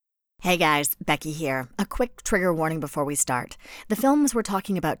Hey guys, Becky here. A quick trigger warning before we start. The films we're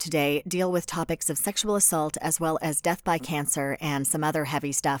talking about today deal with topics of sexual assault as well as death by cancer and some other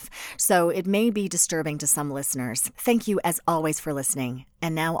heavy stuff, so it may be disturbing to some listeners. Thank you as always for listening.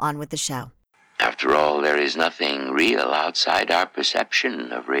 And now on with the show. After all, there is nothing real outside our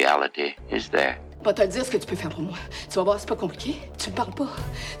perception of reality, is there? Pas te le dire ce que tu peux faire pour moi. Tu vas voir, c'est pas compliqué. Tu me parles pas.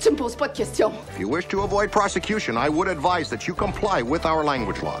 Tu me poses pas de questions. If you wish to avoid prosecution, I would advise that you comply with our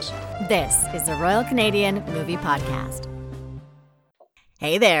language laws. This is the Royal Canadian Movie Podcast.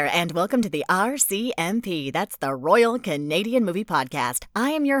 Hey there, and welcome to the RCMP. That's the Royal Canadian Movie Podcast.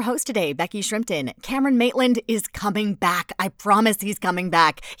 I am your host today, Becky Shrimpton. Cameron Maitland is coming back. I promise he's coming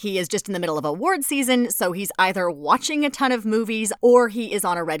back. He is just in the middle of award season, so he's either watching a ton of movies or he is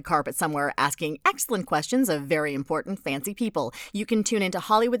on a red carpet somewhere asking excellent questions of very important, fancy people. You can tune into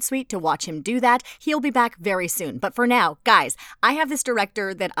Hollywood Suite to watch him do that. He'll be back very soon. But for now, guys, I have this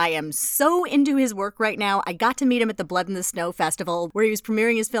director that I am so into his work right now. I got to meet him at the Blood in the Snow Festival where he was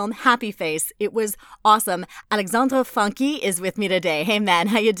premiering his film Happy Face. It was awesome. Alexandre Franchi is with me today. Hey man,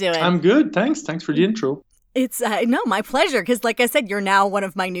 how you doing? I'm good, thanks. Thanks for the intro. It's no, my pleasure, because like I said, you're now one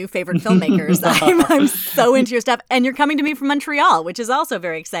of my new favorite filmmakers. I'm so into your stuff, and you're coming to me from Montreal, which is also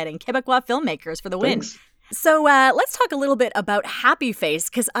very exciting. Quebecois filmmakers for the win. Thanks. So let's talk a little bit about Happy Face,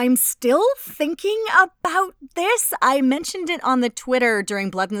 because I'm still thinking about this. I mentioned it on the Twitter during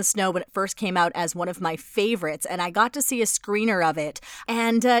Blood in the Snow when it first came out as one of my favorites, and I got to see a screener of it.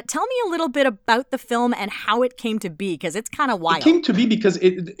 And tell me a little bit about the film and how it came to be, because it's kind of wild. It came to be because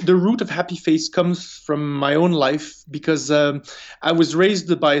the root of Happy Face comes from my own life, because I was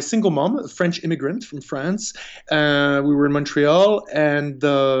raised by a single mom, a French immigrant from France. We were in Montreal, and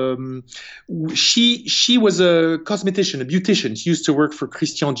she was a cosmetician, a beautician. She used to work for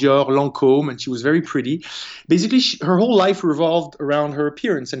Christian Dior, Lancôme, and she was very pretty. Basically, her whole life revolved around her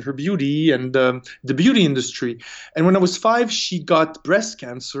appearance and her beauty and the beauty industry. And when I was 5, she got breast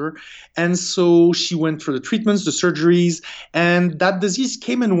cancer. And so she went for the treatments, the surgeries, and that disease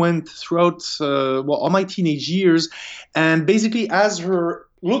came and went throughout all my teenage years. And basically, as her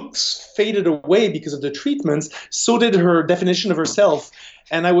looks faded away because of the treatments, so did her definition of herself.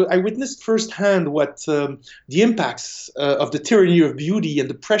 And I witnessed firsthand what the impacts of the tyranny of beauty and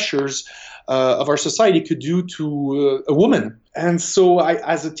the pressures of our society could do to a woman. And so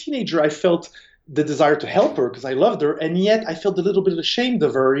as a teenager, I felt the desire to help her because I loved her. And yet I felt a little bit ashamed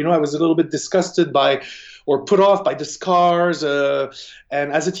of her. You know, I was a little bit disgusted by or put off by the scars.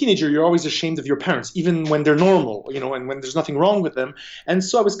 And as a teenager, you're always ashamed of your parents, even when they're normal, you know, and when there's nothing wrong with them. And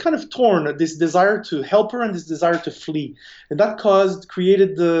so I was kind of torn, this desire to help her and this desire to flee. And that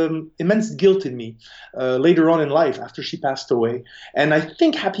created immense guilt in me later on in life after she passed away. And I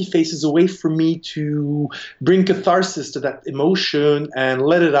think Happy Face is a way for me to bring catharsis to that emotion and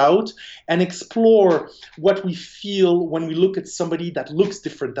let it out and explore what we feel when we look at somebody that looks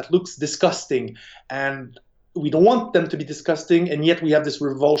different, that looks disgusting. And we don't want them to be disgusting, and yet we have this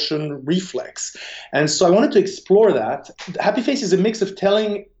revulsion reflex. And so I wanted to explore that. Happy Face is a mix of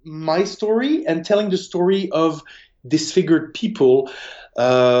telling my story and telling the story of disfigured people.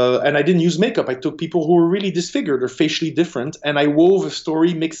 And I didn't use makeup. I took people who were really disfigured or facially different, and I wove a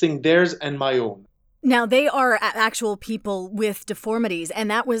story mixing theirs and my own. Now, they are actual people with deformities,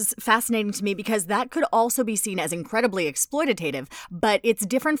 and that was fascinating to me because that could also be seen as incredibly exploitative, but it's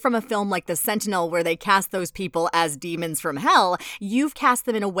different from a film like The Sentinel where they cast those people as demons from hell. You've cast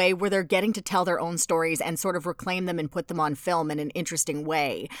them in a way where they're getting to tell their own stories and sort of reclaim them and put them on film in an interesting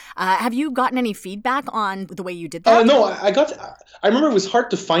way. Have you gotten any feedback on the way you did that? No, I remember it was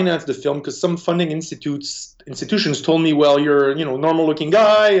hard to finance the film because some funding institutions told me, well, you're, normal looking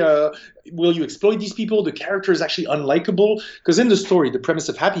guy, will you exploit these people? The character is actually unlikable. Because in the story, the premise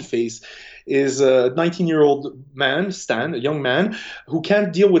of Happy Face is a 19-year-old man, Stan, a young man, who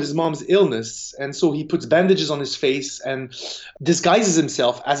can't deal with his mom's illness. And so he puts bandages on his face and disguises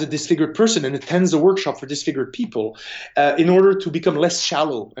himself as a disfigured person and attends a workshop for disfigured people in order to become less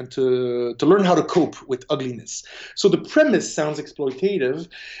shallow and to learn how to cope with ugliness. So the premise sounds exploitative.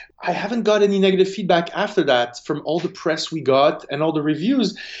 I haven't got any negative feedback after that from all the press we got and all the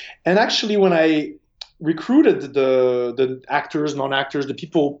reviews. And actually, when I recruited the actors, non-actors, the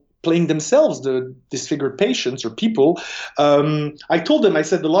people playing themselves, the disfigured patients or people, I told them, I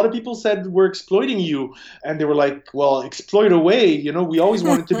said, a lot of people said we're exploiting you. And they were like, well, exploit away. We always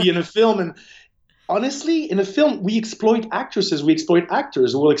wanted to be in a film. And honestly, in a film, we exploit actresses, we exploit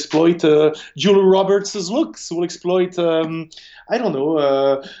actors. We'll exploit Julia Roberts' looks. We'll exploit, I don't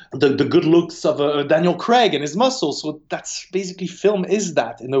know, the good looks of Daniel Craig and his muscles. So that's basically film is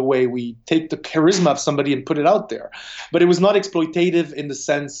that, in a way. We take the charisma of somebody and put it out there. But it was not exploitative in the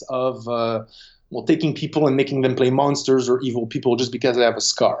sense of taking people and making them play monsters or evil people just because they have a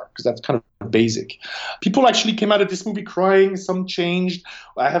scar, because that's kind of basic. People actually came out of this movie crying. Some changed.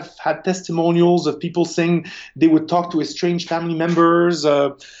 I have had testimonials of people saying they would talk to estranged family members.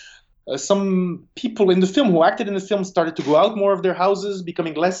 Some people in the film who acted in the film started to go out more of their houses,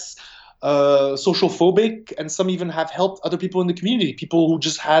 becoming less social phobic, and some even have helped other people in the community, people who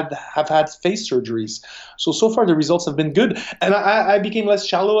just have had face surgeries. So far the results have been good, and I became less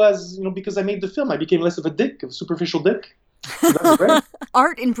shallow because I made the film. I became less of a superficial dick. So that's great.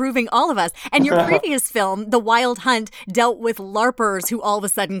 Art improving all of us. And your previous film, The Wild Hunt, dealt with LARPers who all of a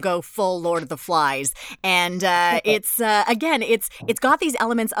sudden go full Lord of the Flies. And it's got these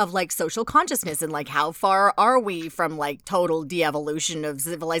elements of like social consciousness and like how far are we from like total de-evolution of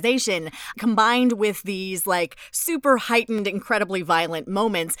civilization, combined with these like super heightened, incredibly violent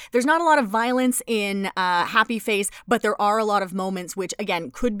moments. There's not a lot of violence in Happy Face, but there are a lot of moments which,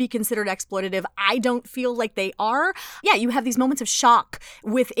 again, could be considered exploitative. I don't feel like they are. Yeah, you have these moments of shock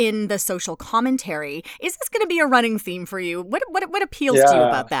within the social commentary. Is this going to be a running theme for you? What appeals to you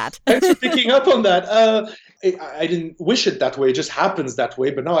about that? Thanks for picking up on that. I didn't wish it that way. It just happens that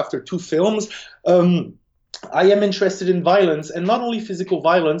way. But now after 2 films, I am interested in violence, and not only physical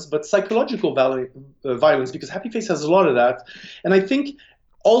violence, but psychological violence, because Happy Face has a lot of that. And I think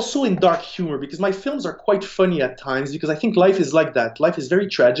also in dark humor, because my films are quite funny at times, because I think life is like that. Life is very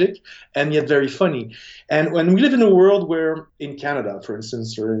tragic and yet very funny. And when we live in a world where, in Canada, for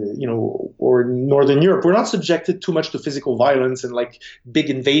instance, or in Northern Europe, we're not subjected too much to physical violence and like big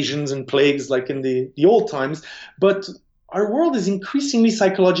invasions and plagues like in the old times, but our world is increasingly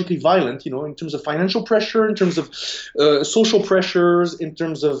psychologically violent, in terms of financial pressure, in terms of social pressures, in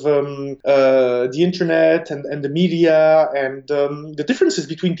terms of the internet and the media, and the differences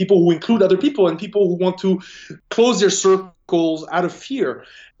between people who include other people and people who want to close their circles out of fear.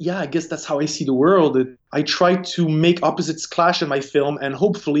 Yeah, I guess that's how I see the world. I try to make opposites clash in my film, and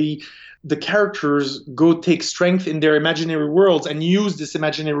hopefully the characters go take strength in their imaginary worlds and use this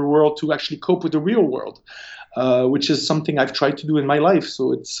imaginary world to actually cope with the real world. Which is something I've tried to do in my life.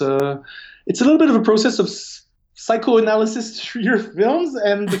 So it's a little bit of a process of psychoanalysis through your films,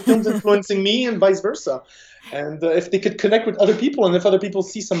 and the films influencing me, and vice versa. And if they could connect with other people, and if other people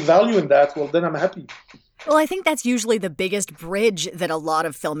see some value in that, well, then I'm happy. Well, I think that's usually the biggest bridge that a lot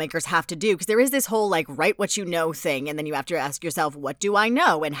of filmmakers have to do, because there is this whole like write what you know thing, and then you have to ask yourself, what do I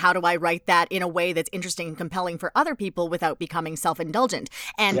know, and how do I write that in a way that's interesting and compelling for other people without becoming self-indulgent?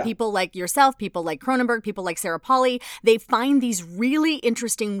 And people like yourself, people like Cronenberg, people like Sarah Polley, they find these really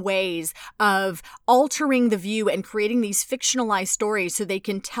interesting ways of altering the view and creating these fictionalized stories so they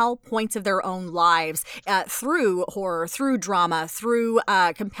can tell points of their own lives through horror, through drama, through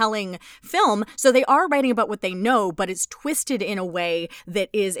compelling film. So they are writing about what they know, but it's twisted in a way that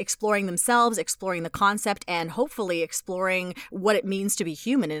is exploring themselves, exploring the concept, and hopefully exploring what it means to be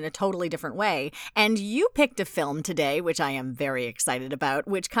human in a totally different way. And you picked a film today, which I am very excited about,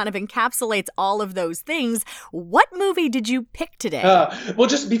 which kind of encapsulates all of those things. What movie did you pick today? Well,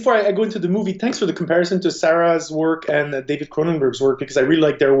 just before I go into the movie, thanks for the comparison to Sarah's work and David Cronenberg's work, because I really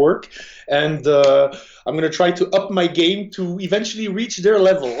like their work. And I'm going to try to up my game to eventually reach their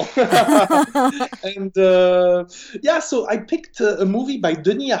level. And so I picked a movie by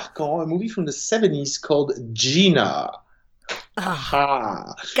Denis Arcand, a movie from the 70s called Gina.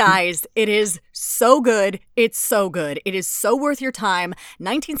 Guys, it is so good. It's so good. It is so worth your time.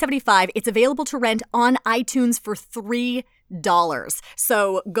 1975. It's available to rent on iTunes for $3.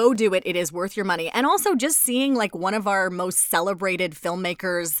 So go do it. It is worth your money. And also just seeing like one of our most celebrated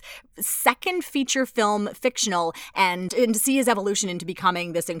filmmakers' second feature film, fictional, and to see his evolution into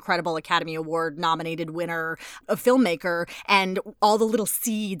becoming this incredible Academy Award nominated winner, a filmmaker, and all the little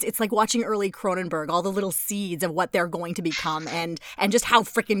seeds. It's like watching early Cronenberg, all the little seeds of what they're going to become, and just how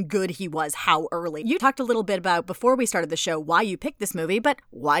freaking good he was, how early. You talked a little bit about, before we started the show, why you picked this movie, but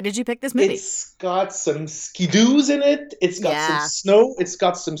why did you pick this movie? It's got some skidoos in it. It's got some snow. It's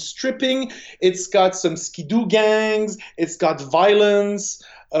got some stripping. It's got some skidoo gangs. It's got violence.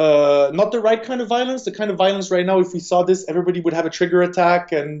 Not the right kind of violence. The kind of violence right now, if we saw this, everybody would have a trigger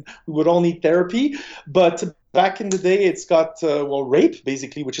attack and we would all need therapy. But back in the day, it's got, rape,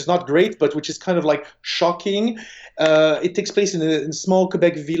 basically, which is not great, but which is kind of like shocking. It takes place in a small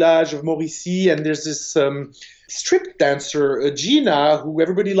Quebec village of Mauricie, and there's this strip dancer, Gina, who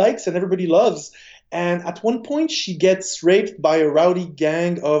everybody likes and everybody loves. And at one point, she gets raped by a rowdy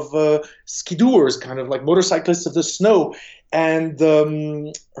gang of skidooers, kind of like motorcyclists of the snow. And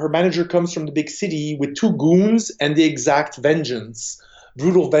her manager comes from the big city with 2 goons, and they exact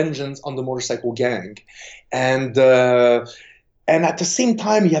brutal vengeance on the motorcycle gang. And at the same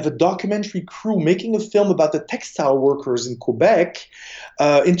time, you have a documentary crew making a film about the textile workers in Quebec,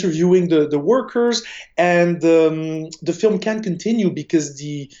 interviewing the workers. And the film can't continue because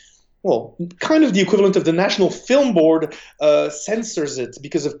kind of the equivalent of the National Film Board censors it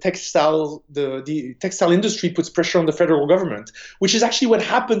because of textile. The textile industry puts pressure on the federal government, which is actually what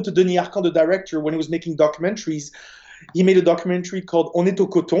happened to Denis Arcand, the director, when he was making documentaries. He made a documentary called On est au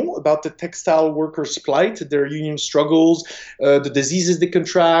coton about the textile workers' plight, their union struggles, the diseases they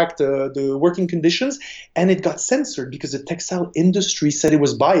contract, the working conditions, and it got censored because the textile industry said it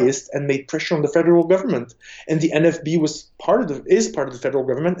was biased and made pressure on the federal government. And the NFB is part of the federal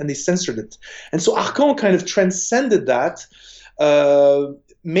government, and they censored it. And so Arcand kind of transcended that.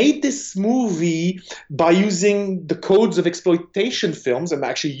 Made this movie by using the codes of exploitation films, and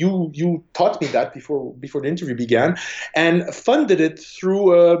actually you taught me that before the interview began, and funded it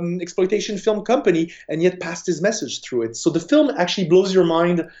through exploitation film company, and yet passed his message through it. So the film actually blows your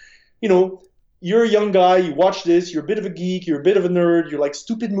mind. You're a young guy, you watch this, you're a bit of a geek, you're a bit of a nerd, you like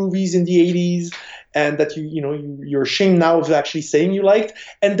stupid movies in the 80s, and that you're ashamed now of actually saying you liked.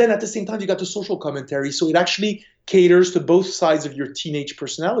 And then at the same time, you got the social commentary, so it actually caters to both sides of your teenage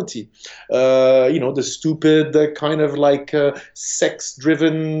personality. The stupid, kind of like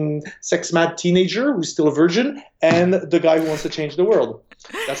sex-driven, sex-mad teenager who's still a virgin, and the guy who wants to change the world.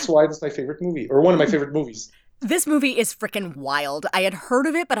 That's why it's my favorite movie, or one of my favorite movies. This movie is freaking wild. I had heard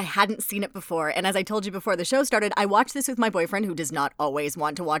of it, but I hadn't seen it before. And as I told you before the show started, I watched this with my boyfriend, who does not always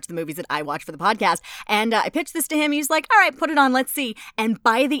want to watch the movies that I watch for the podcast. And I pitched this to him. He's like, all right, put it on. Let's see. And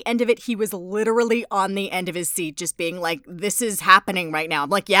by the end of it, he was literally on the end of his seat, just being like, this is happening right now. I'm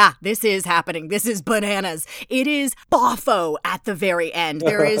like, yeah, this is happening. This is bananas. It is boffo at the very end.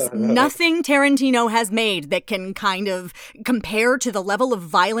 There is nothing Tarantino has made that can kind of compare to the level of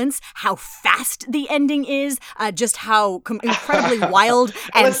violence, how fast the ending is, just how incredibly wild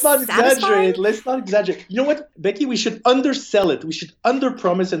and Let's not satisfying. Let's not exaggerate. You know what, Becky? We should undersell it. We should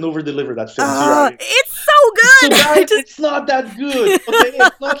underpromise and overdeliver that film. It's so good. It's not that good. Okay?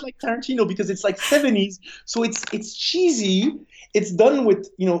 It's not like Tarantino because it's like 70s. So it's cheesy. It's done with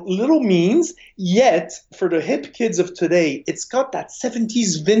little means. Yet for the hip kids of today, it's got that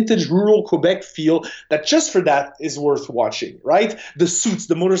 70s vintage rural Quebec feel that just for that is worth watching. Right? The suits,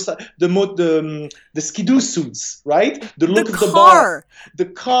 the motorcycle, the skidoo suits. Right? The look of the bar, the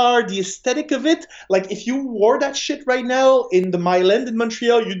car, the aesthetic of it. Like if you wore that shit right now in the Myland in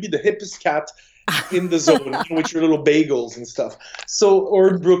Montreal, you'd be the hippest cat in the zone with your little bagels and stuff. Or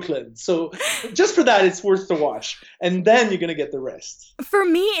in Brooklyn. So just for that, it's worth the watch. And then you're going to get the rest. For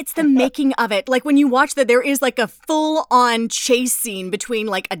me, it's the making of it. Like when you watch that, there is like a full-on chase scene between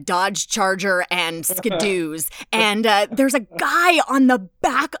like a Dodge Charger and skidoos. And there's a guy on the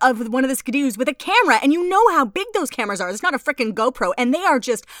back of one of the skidoos with a camera. And you know how big those cameras are. It's not a freaking GoPro. And they are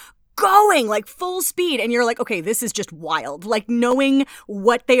just going like full speed, and you're like, okay, this is just wild. Like knowing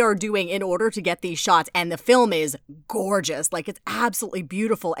what they are doing in order to get these shots, and the film is gorgeous. Like it's absolutely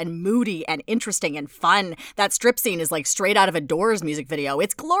beautiful and moody and interesting and fun. That strip scene is like straight out of a Doors music video.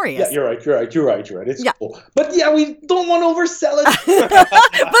 It's glorious. Yeah, you're right. It's cool. But yeah, we don't want to oversell it.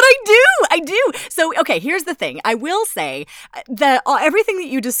 But I do. So, okay, here's the thing. I will say that everything that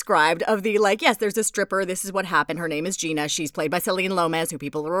you described of the like, yes, there's a stripper. This is what happened. Her name is Gina. She's played by Celine Lomez, who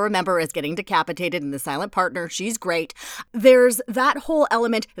people will remember as getting decapitated in The Silent Partner. She's great. There's that whole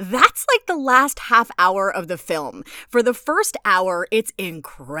element. That's like the last half hour of the film. For the first hour, it's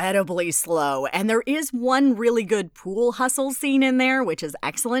incredibly slow. And there is one really good pool hustle scene in there, which is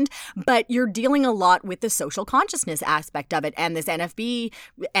excellent. But you're dealing a lot with the social consciousness aspect of it. And this NFB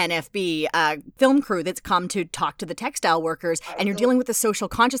film crew that's come to talk to the textile workers. And you're dealing with the social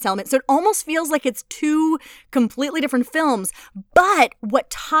conscious element. So it almost feels like it's two completely different films. But what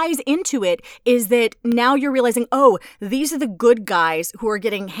ties into it is that now you're realizing, oh, these are the good guys who are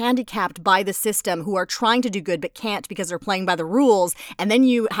getting handicapped by the system, who are trying to do good but can't because they're playing by the rules. And then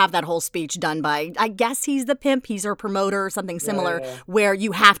you have that whole speech done by, I guess he's the pimp, he's our promoter, something similar, where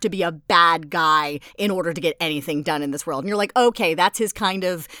you have to be a bad guy in order to get anything done in this world. And you're like, okay, that's his kind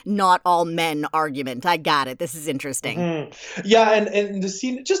of not all men argument. I got it. This is interesting. Yeah, and the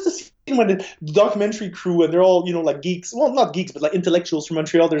scene, just the scene when the documentary crew, and they're all, like geeks, well, not geeks, but like intellectuals from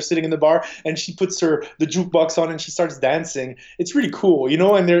Montreal, they're sitting in the bar, and she puts the jukebox on and she starts dancing. It's really cool,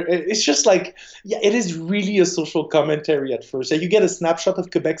 and it's just like, yeah, it is really a social commentary at first. You get a snapshot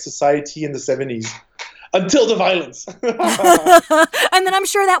of Quebec society in the 70s. Until the violence. And then I'm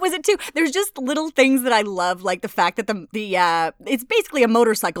sure that was it too. There's just little things that I love, like the fact that it's basically a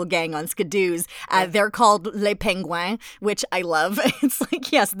motorcycle gang on skidoos. They're called Les Penguins, which I love. It's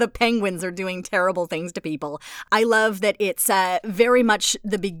like, yes, the penguins are doing terrible things to people. I love that it's very much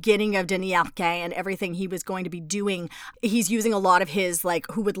the beginning of Denis Arcand and everything he was going to be doing. He's using a lot of his, like,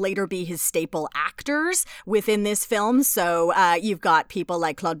 who would later be his staple actors within this film. So you've got people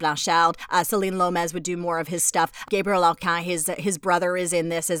like Claude Blanchard, Céline Lomez would do more of his stuff. Gabriel Arcand, his brother, is in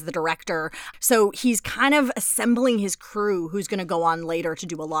this as the director. So he's kind of assembling his crew who's going to go on later to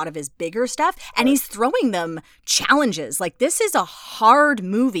do a lot of his bigger stuff. And he's throwing them challenges. Like, this is a hard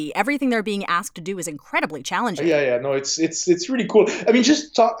movie. Everything they're being asked to do is incredibly challenging. Yeah. No, it's really cool. I mean,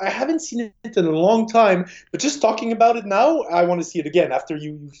 I haven't seen it in a long time, but just talking about it now, I want to see it again after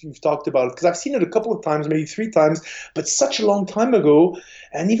you've talked about it. Because I've seen it a couple of times, maybe 3 times, but such a long time ago.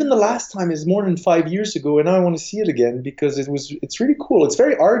 And even the last time is more than 5 years ago, and now I want to see it again because it's really cool. It's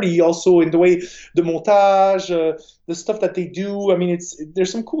very arty also in the way the montage, the stuff that they do. I mean,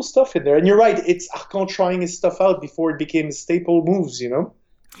 there's some cool stuff in there. And you're right, it's Arcand trying his stuff out before it became staple moves,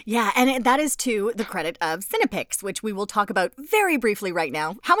 Yeah, and that is to the credit of Cinepix, which we will talk about very briefly right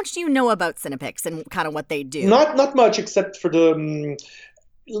now. How much do you know about Cinepix and kind of what they do? Not much, except for the...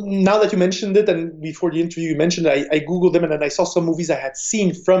 now that you mentioned it, and before the interview you mentioned it, I Googled them and then I saw some movies I had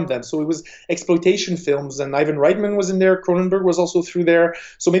seen from them. So it was exploitation films, and Ivan Reitman was in there. Cronenberg was also through there.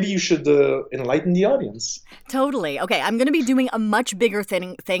 So maybe you should enlighten the audience. Totally. Okay, I'm going to be doing a much bigger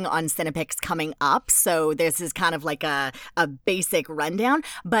thing on Cinepix coming up. So this is kind of like a basic rundown.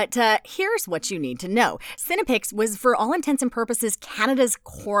 But here's what you need to know. Cinepix was, for all intents and purposes, Canada's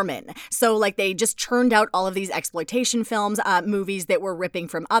Corman. So like they just churned out all of these exploitation films, movies that were ripping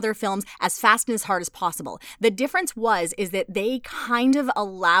from other films as fast and as hard as possible. The difference is that they kind of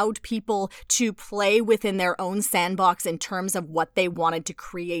allowed people to play within their own sandbox in terms of what they wanted to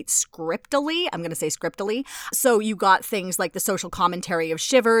create scriptily. I'm going to say scriptily. So you got things like the social commentary of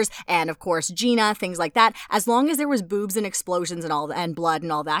Shivers and, of course, Gina, things like that. As long as there was boobs and explosions and blood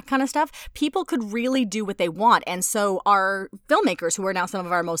and all that kind of stuff, people could really do what they want. And so our filmmakers, who are now some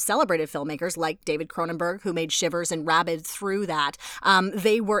of our most celebrated filmmakers, like David Cronenberg, who made Shivers and Rabid through that,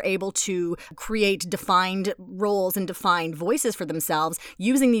 they were able to create defined roles and defined voices for themselves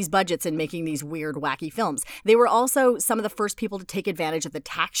using these budgets and making these weird, wacky films. They were also some of the first people to take advantage of the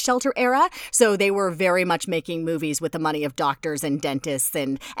tax shelter era. So they were very much making movies with the money of doctors and dentists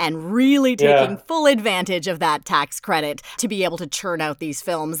and really taking full advantage of that tax credit to be able to churn out these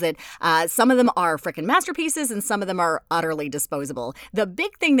films that some of them are freaking masterpieces and some of them are utterly disposable. The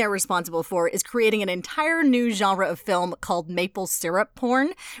big thing they're responsible for is creating an entire new genre of film called maple syrup porn,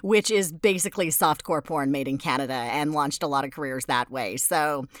 which is basically softcore porn made in Canada and launched a lot of careers that way.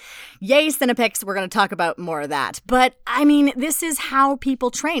 So, yay, Cinepix. We're going to talk about more of that. But, I mean, this is how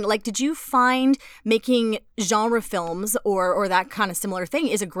people train. Like, did you find making genre films or that kind of similar thing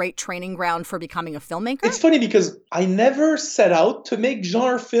is a great training ground for becoming a filmmaker? It's funny because I never set out to make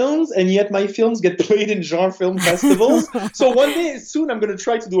genre films, and yet my films get played in genre film festivals. So one day, soon, I'm going to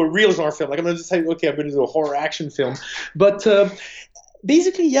try to do a real genre film. Like, I'm going to just say, okay, I'm going to do a horror action film. But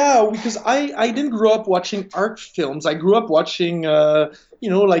basically, yeah, because I didn't grow up watching art films. I grew up watching,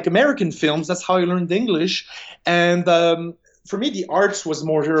 like American films. That's how I learned English. And for me, the arts was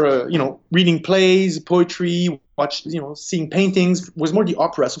more, reading plays, poetry, seeing paintings was more the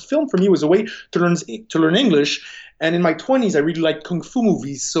opera. So film for me was a way to learn English. And in my 20s, I really liked kung fu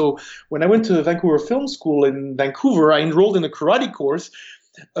movies. So when I went to Vancouver Film School in Vancouver, I enrolled in a karate course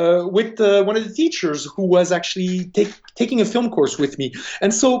with one of the teachers who was actually taking a film course with me.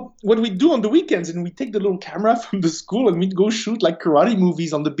 And so what we do on the weekends, and we take the little camera from the school and we'd go shoot like karate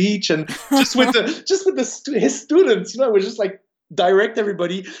movies on the beach, and just with his students, we just like direct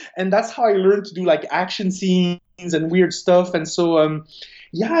everybody. And that's how I learned to do like action scenes and weird stuff. And so,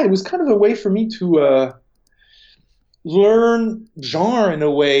 it was kind of a way for me to learn genre in a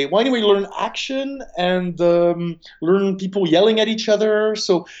way. Well, anyway, learn action and learn people yelling at each other.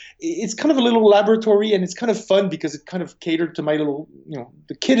 So it's kind of a little laboratory, and it's kind of fun because it kind of catered to my little,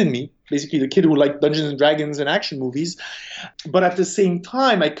 the kid in me, basically the kid who liked Dungeons and Dragons and action movies. But at the same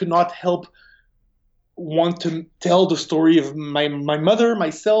time, I could not help want to tell the story of my mother,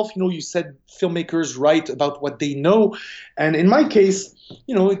 myself. You said filmmakers write about what they know. And in my case,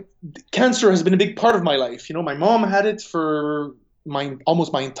 cancer has been a big part of my life. My mom had it for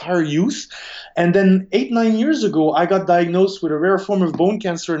almost my entire youth. And then 8-9 years ago, I got diagnosed with a rare form of bone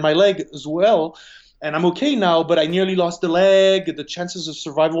cancer in my leg as well. And I'm okay now, but I nearly lost the leg. The chances of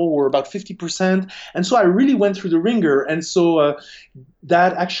survival were about 50%. And so I really went through the ringer. And so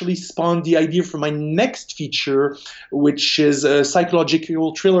that actually spawned the idea for my next feature, which is a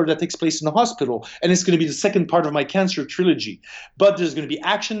psychological thriller that takes place in a hospital. And it's going to be the second part of my cancer trilogy. But there's going to be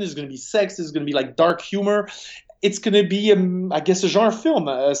action, there's going to be sex, there's going to be like dark humor. It's going to be, I guess, a genre film,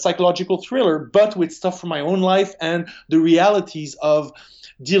 a psychological thriller, but with stuff from my own life and the realities of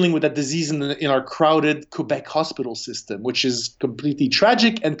dealing with that disease in our crowded Quebec hospital system, which is completely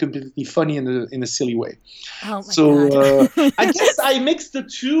tragic and completely funny in a silly way. Oh my God. I guess I mix the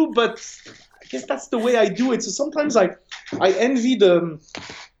two, but I guess that's the way I do it. So sometimes I envy the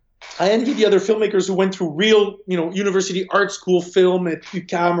other filmmakers who went through real, university art school film at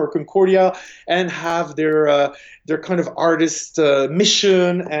UQAM or Concordia and have their kind of artist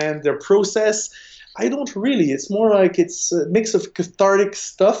mission and their process. I don't really. It's more like it's a mix of cathartic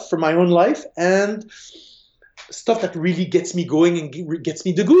stuff from my own life and stuff that really gets me going and gets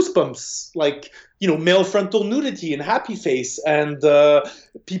me the goosebumps, like, male frontal nudity and happy face and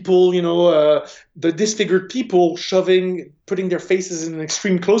people, the disfigured people putting their faces in an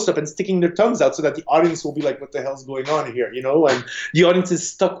extreme close-up and sticking their tongues out so that the audience will be like, what the hell's going on here, and the audience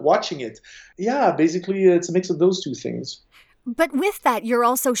is stuck watching it. Yeah, basically it's a mix of those two things. But with that, you're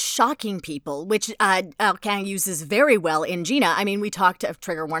also shocking people, which Arcand uses very well in Gina. I mean, we talked,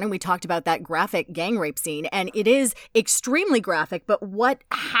 trigger warning, we talked about that graphic gang rape scene, and it is extremely graphic. But what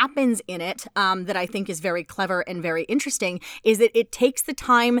happens in it that I think is very clever and very interesting is that it takes the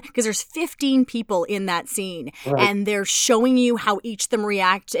time, because there's 15 people in that scene, right, and they're showing you how each of them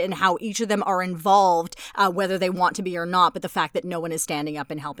react and how each of them are involved, whether they want to be or not. But the fact that no one is standing up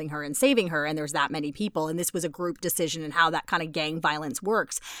and helping her and saving her, and there's that many people, and this was a group decision, and how that kind of gang violence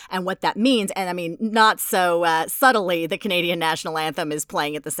works and what that means. And I mean, not so subtly, the Canadian national anthem is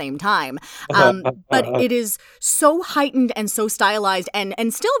playing at the same time. But it is so heightened and so stylized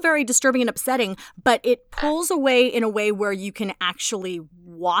and still very disturbing and upsetting, but it pulls away in a way where you can actually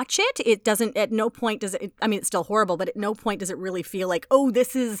watch it. It doesn't, at no point does it, I mean, it's still horrible, but at no point does it really feel like, oh,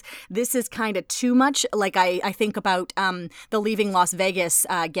 this is kind of too much. Like I think about the Leaving Las Vegas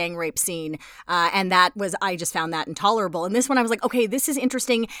gang rape scene, and I just found that intolerable. And this one I was like, okay, this is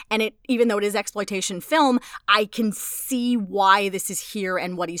interesting, and it, even though it is exploitation film, I can see why this is here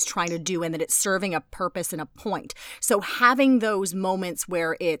and what he's trying to do, and that it's serving a purpose and a point. So having those moments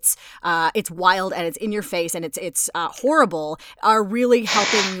where it's wild and it's in your face and it's horrible are really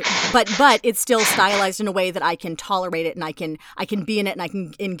helping, but it's still stylized in a way that I can tolerate it and I can be in it and I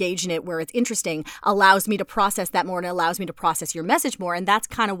can engage in it where it's interesting, allows me to process that more and allows me to process your message more, and that's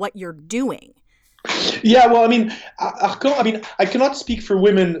kind of what you're doing. Yeah, well, I mean, I cannot speak for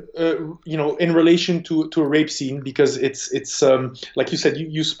women, in relation to a rape scene, because it's like you said,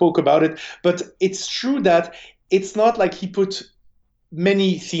 you spoke about it, but it's true that it's not like he put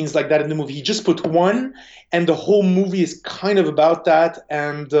many scenes like that in the movie. He just put one, and the whole movie is kind of about that.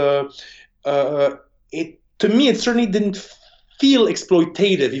 And to me, it certainly didn't feel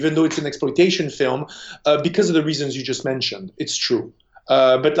exploitative, even though it's an exploitation film, because of the reasons you just mentioned. It's true.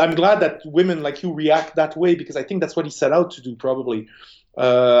 But I'm glad that women like you react that way, because I think that's what he set out to do, probably.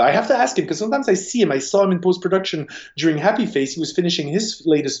 I have to ask him, because sometimes I see him. I saw him in post-production during Happy Face. He was finishing his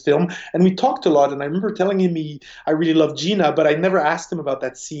latest film, and we talked a lot. And I remember telling him I really love Gina, but I never asked him about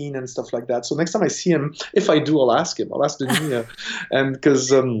that scene and stuff like that. So next time I see him, if I do, I'll ask him. I'll ask Denis, and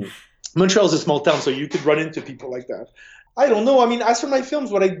because Montreal's a small town, so you could run into people like that. I don't know. I mean, as for my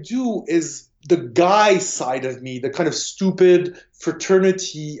films, what I do is the guy side of me, the kind of stupid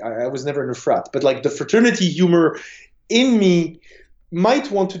fraternity. I was never in a frat, but like the fraternity humor in me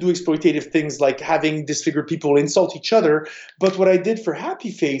might want to do exploitative things like having disfigured people insult each other. But what I did for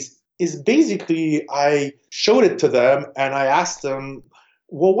Happy Face is basically I showed it to them and I asked them,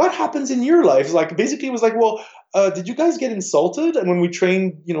 well, what happens in your lives? Like, basically it was like, well, did you guys get insulted? And when we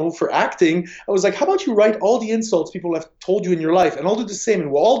trained, for acting, I was like, how about you write all the insults people have told you in your life, and I'll do the same,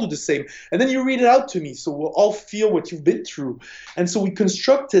 and we'll all do the same. And then you read it out to me, so we'll all feel what you've been through. And so we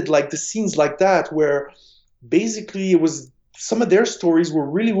constructed like the scenes like that, where basically it was some of their stories were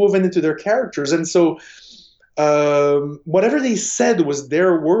really woven into their characters. And so whatever they said was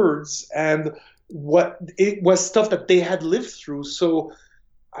their words, and what it was stuff that they had lived through. So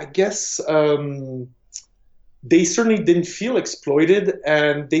I guess they certainly didn't feel exploited,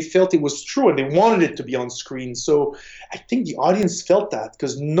 and they felt it was true, and they wanted it to be on screen. So I think the audience felt that,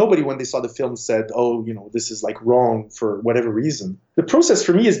 because nobody, when they saw the film, said, oh, this is like wrong for whatever reason. The process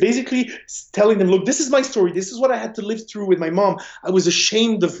for me is basically telling them, look, this is my story. This is what I had to live through with my mom. I was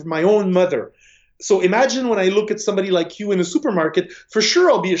ashamed of my own mother. So imagine when I look at somebody like you in a supermarket, for sure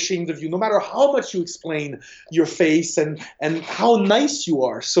I'll be ashamed of you, no matter how much you explain your face and how nice you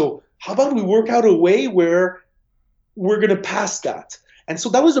are. So how about we work out a way where we're going to pass that? And so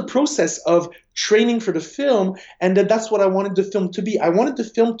that was a process of training for the film, and that's what I wanted the film to be. I wanted the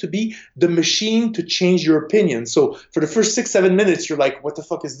film to be the machine to change your opinion. So for the first 6-7 minutes, you're like, what the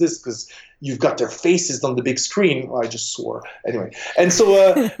fuck is this? Because you've got their faces on the big screen. Oh, I just swore. Anyway. And so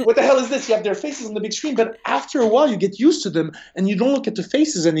what the hell is this? You have their faces on the big screen, but after a while you get used to them and you don't look at the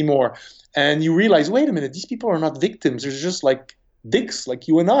faces anymore. And you realize, wait a minute, these people are not victims. They're just like dicks, like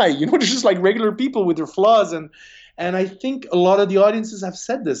you and I. They're just like regular people with their flaws. And I think a lot of the audiences have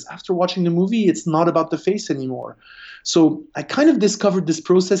said this. After watching the movie, it's not about the face anymore. So I kind of discovered this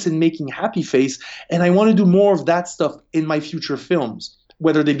process in making Happy Face, and I want to do more of that stuff in my future films,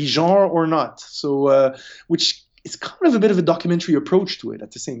 whether they be genre or not. So, which is kind of a bit of a documentary approach to it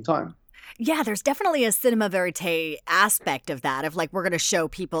at the same time. Yeah, there's definitely a cinema verite aspect of that, of like, we're going to show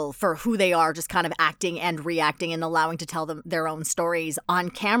people for who they are, just kind of acting and reacting and allowing to tell them their own stories on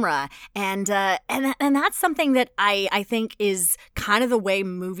camera. And that's something that I think is kind of the way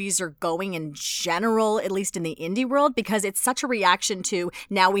movies are going in general, at least in the indie world, because it's such a reaction to,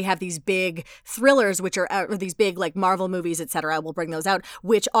 now we have these big thrillers, which are or these big like Marvel movies, etc. We'll bring those out,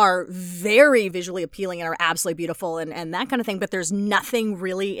 which are very visually appealing and are absolutely beautiful and that kind of thing. But there's nothing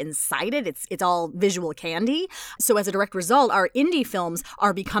really inside it. It's all visual candy. So as a direct result, our indie films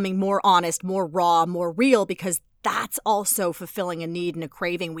are becoming more honest, more raw, more real, because that's also fulfilling a need and a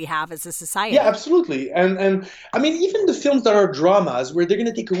craving we have as a society. Yeah, absolutely. And I mean, even the films that are dramas where they're going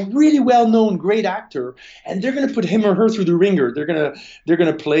to take a really well-known great actor and they're going to put him or her through the ringer. They're going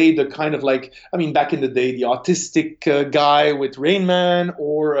to play the kind of like, I mean, back in the day, the autistic guy with Rain Man,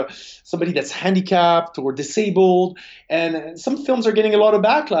 or somebody that's handicapped or disabled. And some films are getting a lot of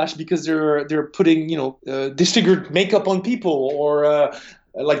backlash because they're putting, disfigured makeup on people, or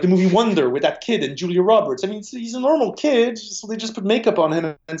like the movie Wonder with that kid and Julia Roberts. I mean, he's a normal kid, so they just put makeup on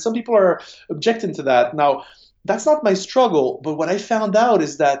him, and some people are objecting to that. Now, that's not my struggle, but what I found out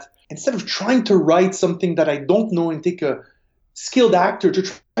is that instead of trying to write something that I don't know and take a skilled actor to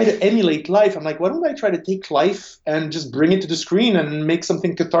try to emulate life, I'm like, why don't I try to take life and just bring it to the screen and make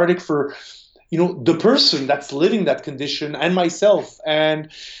something cathartic for, the person that's living that condition and myself, and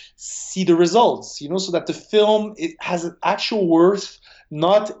see the results, so that the film, it has an actual worth,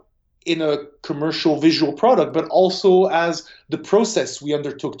 not in a commercial visual product, but also as the process we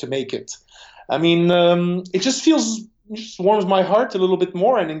undertook to make it. I mean, it just warms my heart a little bit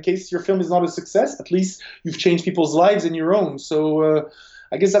more. And in case your film is not a success, at least you've changed people's lives in your own. So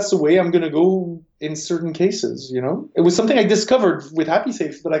I guess that's the way I'm going to go in certain cases, It was something I discovered with Happy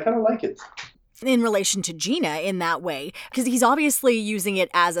Face, but I kind of like it. In relation to Gina in that way, because he's obviously using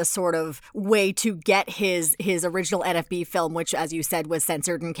it as a sort of way to get his original NFB film, which, as you said, was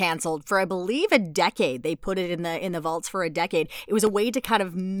censored and canceled for, I believe, a decade. They put it in the vaults for a decade. It was a way to kind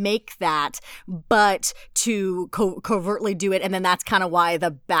of make that, but to covertly do it, and then that's kind of why the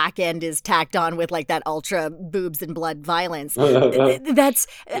back end is tacked on with like that ultra boobs and blood violence. That's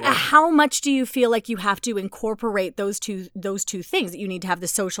how much do you feel like you have to incorporate those two things? That you need to have the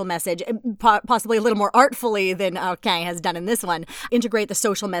social message, possibly a little more artfully than Arcand has done in this one, integrate the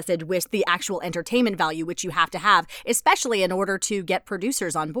social message with the actual entertainment value, which you have to have, especially in order to get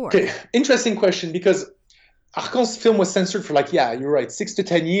producers on board. Okay, interesting question, because Arcand's film was censored for you're right, 6 to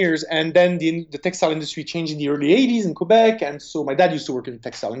 10 years, and then the textile industry changed in the early 80s in Quebec, and so my dad used to work in the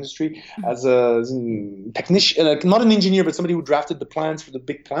textile industry as a technician, not an engineer, but somebody who drafted the plans for the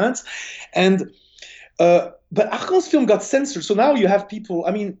big plants, and but Arcand's film got censored, so now you have people.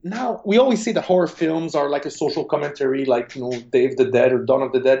 I mean, now we always say that horror films are like a social commentary, like Day of the Dead or Dawn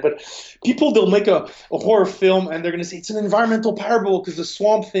of the Dead. But they'll make a horror film and they're going to say it's an environmental parable because the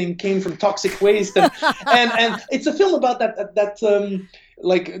swamp thing came from toxic waste, and it's a film about that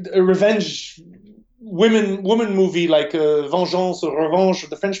like a revenge woman movie, like Vengeance or Revanche,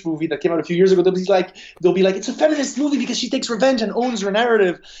 the French movie that came out a few years ago. They'll be like it's a feminist movie because she takes revenge and owns her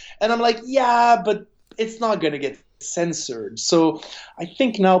narrative, and I'm like, yeah, but it's not going to get censored. So I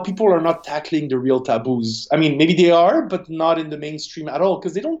think now people are not tackling the real taboos. I mean, maybe they are, but not in the mainstream at all,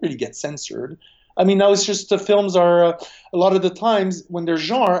 because they don't really get censored. I mean, now it's just the films are a lot of the times when they're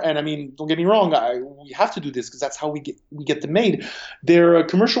genre, and I mean, don't get me wrong, we have to do this because that's how we get them made. They're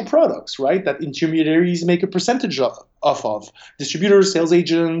commercial products, right? That intermediaries make a percentage of distributors, sales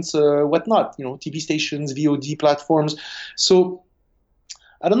agents, whatnot. TV stations, VOD platforms. So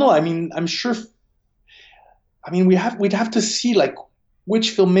I don't know. I mean, I'm sure. I mean, we'd have to see like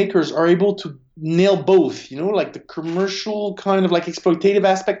which filmmakers are able to nail both, like the commercial kind of like exploitative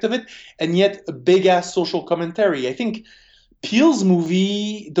aspect of it, and yet a big ass social commentary. I think Peele's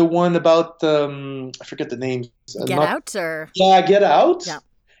movie, the one about I forget the name. Get Out, or Get Out. Yeah.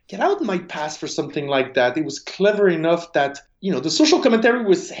 Get Out might pass for something like that. It was clever enough that the social commentary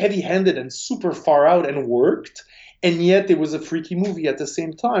was heavy-handed and super far out and worked, and yet it was a freaky movie at the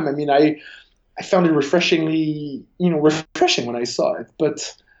same time. I mean, I found it refreshing when I saw it.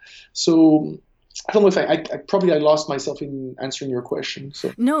 But so I don't know if I lost myself in answering your question.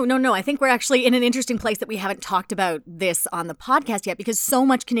 So No. I think we're actually in an interesting place that we haven't talked about this on the podcast yet, because so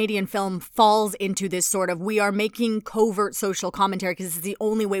much Canadian film falls into this sort of, we are making covert social commentary because this is the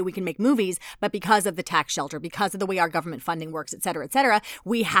only way we can make movies, but because of the tax shelter, because of the way our government funding works, et cetera,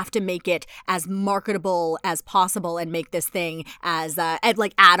 we have to make it as marketable as possible and make this thing as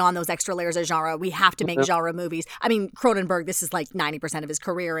add on those extra layers of genre. We have to make genre movies. I mean, Cronenberg, this is like 90% of his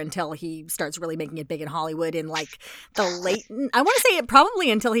career until he starts really making it big in Hollywood in like the late, I want to say it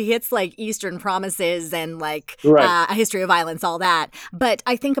probably until he hits like Eastern Promises and like A History of Violence, all that. But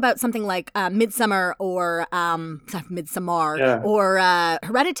I think about something like Midsommar or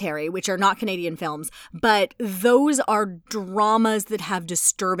Hereditary, which are not Canadian films, but those are dramas that have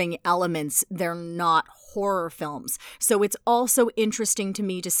disturbing elements. They're not horror films. So it's also interesting to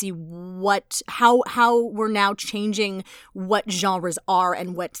me to see how we're now changing what genres are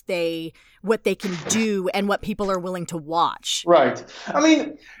and what they can do and what people are willing to watch. Right. I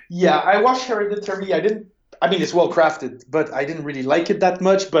mean, yeah, I watched Hereditary. It's well crafted, but I didn't really like it that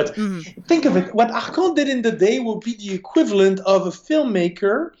much. But think of it. What Arcand did in the day will be the equivalent of a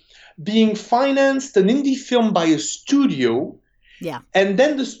filmmaker being financed an indie film by a studio. Yeah. And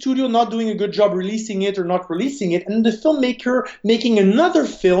then the studio not doing a good job releasing it or not releasing it, and the filmmaker making another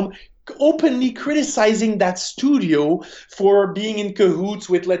film openly criticizing that studio for being in cahoots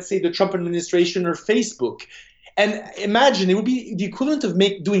with, let's say, the Trump administration or Facebook. And imagine, it would be the equivalent of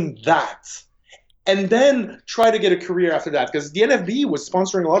doing that. And then try to get a career after that. Because the NFB was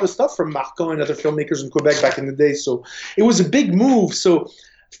sponsoring a lot of stuff from Arcand and other filmmakers in Quebec back in the day. So it was a big move. So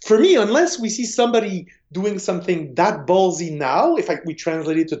for me, unless we see somebody doing something that ballsy now, if we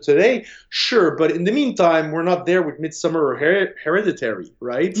translate it to today, sure. But in the meantime, we're not there with Midsommar or Hereditary,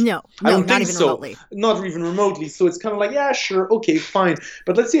 right? No, I don't think even so. remotely. Not even remotely. So it's kind of like, yeah, sure, okay, fine.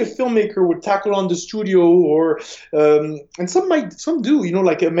 But let's say a filmmaker would tackle on the studio, or and some do,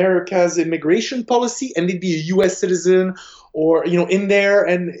 like America's immigration policy, and they'd be a U.S. citizen, or in there,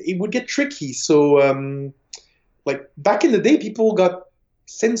 and it would get tricky. So like back in the day, people got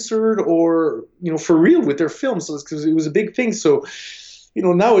censored or for real with their films, so because it was a big thing. So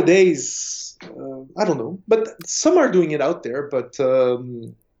nowadays I don't know, but some are doing it out there, but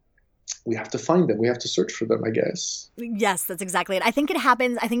we have to find them. We have to search for them, I guess. Yes, that's exactly it. I think it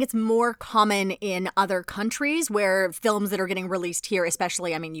happens. I think it's more common in other countries where films that are getting released here,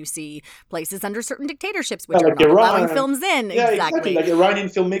 especially, I mean, you see places under certain dictatorships which are not allowing films in. Yeah, exactly. Like Iranian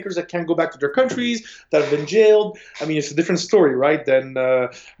filmmakers that can't go back to their countries, that have been jailed. I mean, it's a different story, right? Than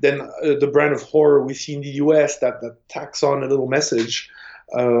the brand of horror we see in the US that tacks on a little message.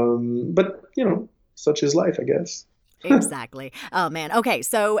 But, such is life, I guess. Exactly. Oh, man. Okay,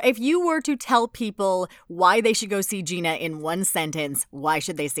 so if you were to tell people why they should go see Gina in one sentence, why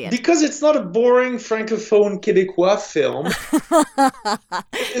should they see it? Because it's not a boring francophone Quebecois film.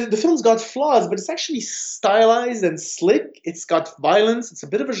 The film's got flaws, but it's actually stylized and slick. It's got violence. It's a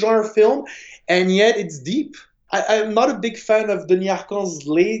bit of a genre film, and yet it's deep. I'm not a big fan of Denis Arcand's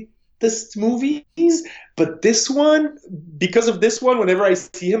latest movies, but this one, because of this one, whenever I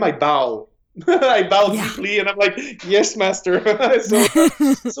see him, I bow. I bow deeply, and I'm like, yes, master.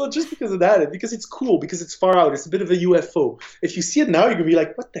 so just because of that, because it's cool, because it's far out, it's a bit of a UFO. If you see it now, you're going to be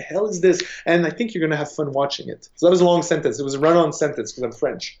like, what the hell is this? And I think you're going to have fun watching it. So that was a long sentence. It was a run-on sentence because I'm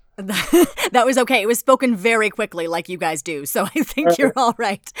French. That was okay. It was spoken very quickly like you guys do. So I think you're all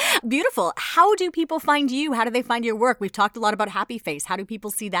right. Beautiful. How do people find you? How do they find your work? We've talked a lot about Happy Face. How do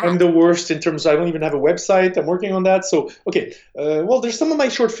people see that? I'm the worst in terms of, I don't even have a website. I'm working on that. So, okay. There's some of my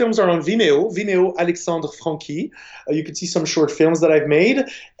short films are on Vimeo, Alexandre Franchi. You can see some short films that I've made.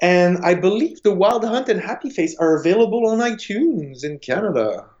 And I believe The Wild Hunt and Happy Face are available on iTunes in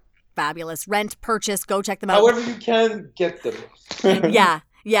Canada. Fabulous. Rent, purchase, go check them out. However you can get them. Yeah.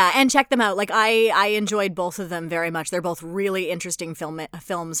 Yeah, and check them out. Like I enjoyed both of them very much. They're both really interesting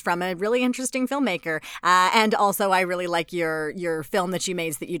films from a really interesting filmmaker. And also, I really like your film that you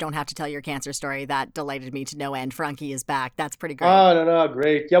made so that you don't have to tell your cancer story. That delighted me to no end. Franchi is back. That's pretty great. Oh, no,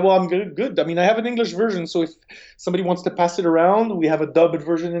 great. Yeah, well, I'm good. I mean, I have an English version, so if somebody wants to pass it around, we have a dubbed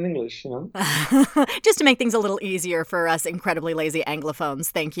version in English, you know? Just to make things a little easier for us incredibly lazy Anglophones.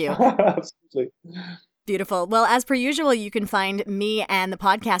 Thank you. Absolutely. Beautiful. Well, as per usual, you can find me and the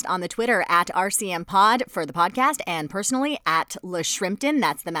podcast on the Twitter at RCMPod for the podcast and personally at Le Shrimpton.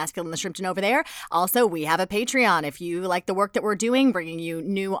 That's the masculine Le Shrimpton over there. Also, we have a Patreon. If you like the work that we're doing, bringing you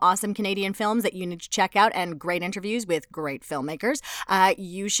new awesome Canadian films that you need to check out and great interviews with great filmmakers,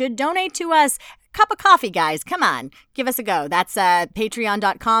 you should donate to us. Cup of coffee, guys. Come on. Give us a go. That's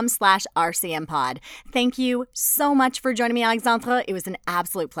patreon.com/RCMpod. Thank you so much for joining me, Alexandre. It was an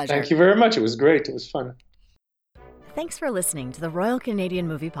absolute pleasure. Thank you very much. It was great. It was fun. Thanks for listening to the Royal Canadian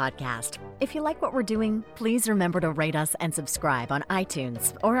Movie Podcast. If you like what we're doing, please remember to rate us and subscribe on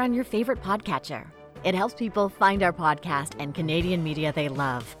iTunes or on your favorite podcatcher. It helps people find our podcast and Canadian media they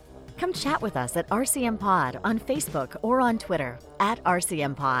love. Come chat with us at RCM Pod on Facebook or on Twitter at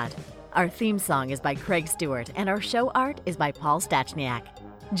RCM Pod. Our theme song is by Craig Stewart, and our show art is by Paul Stachniak.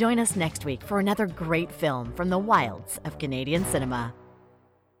 Join us next week for another great film from the wilds of Canadian cinema.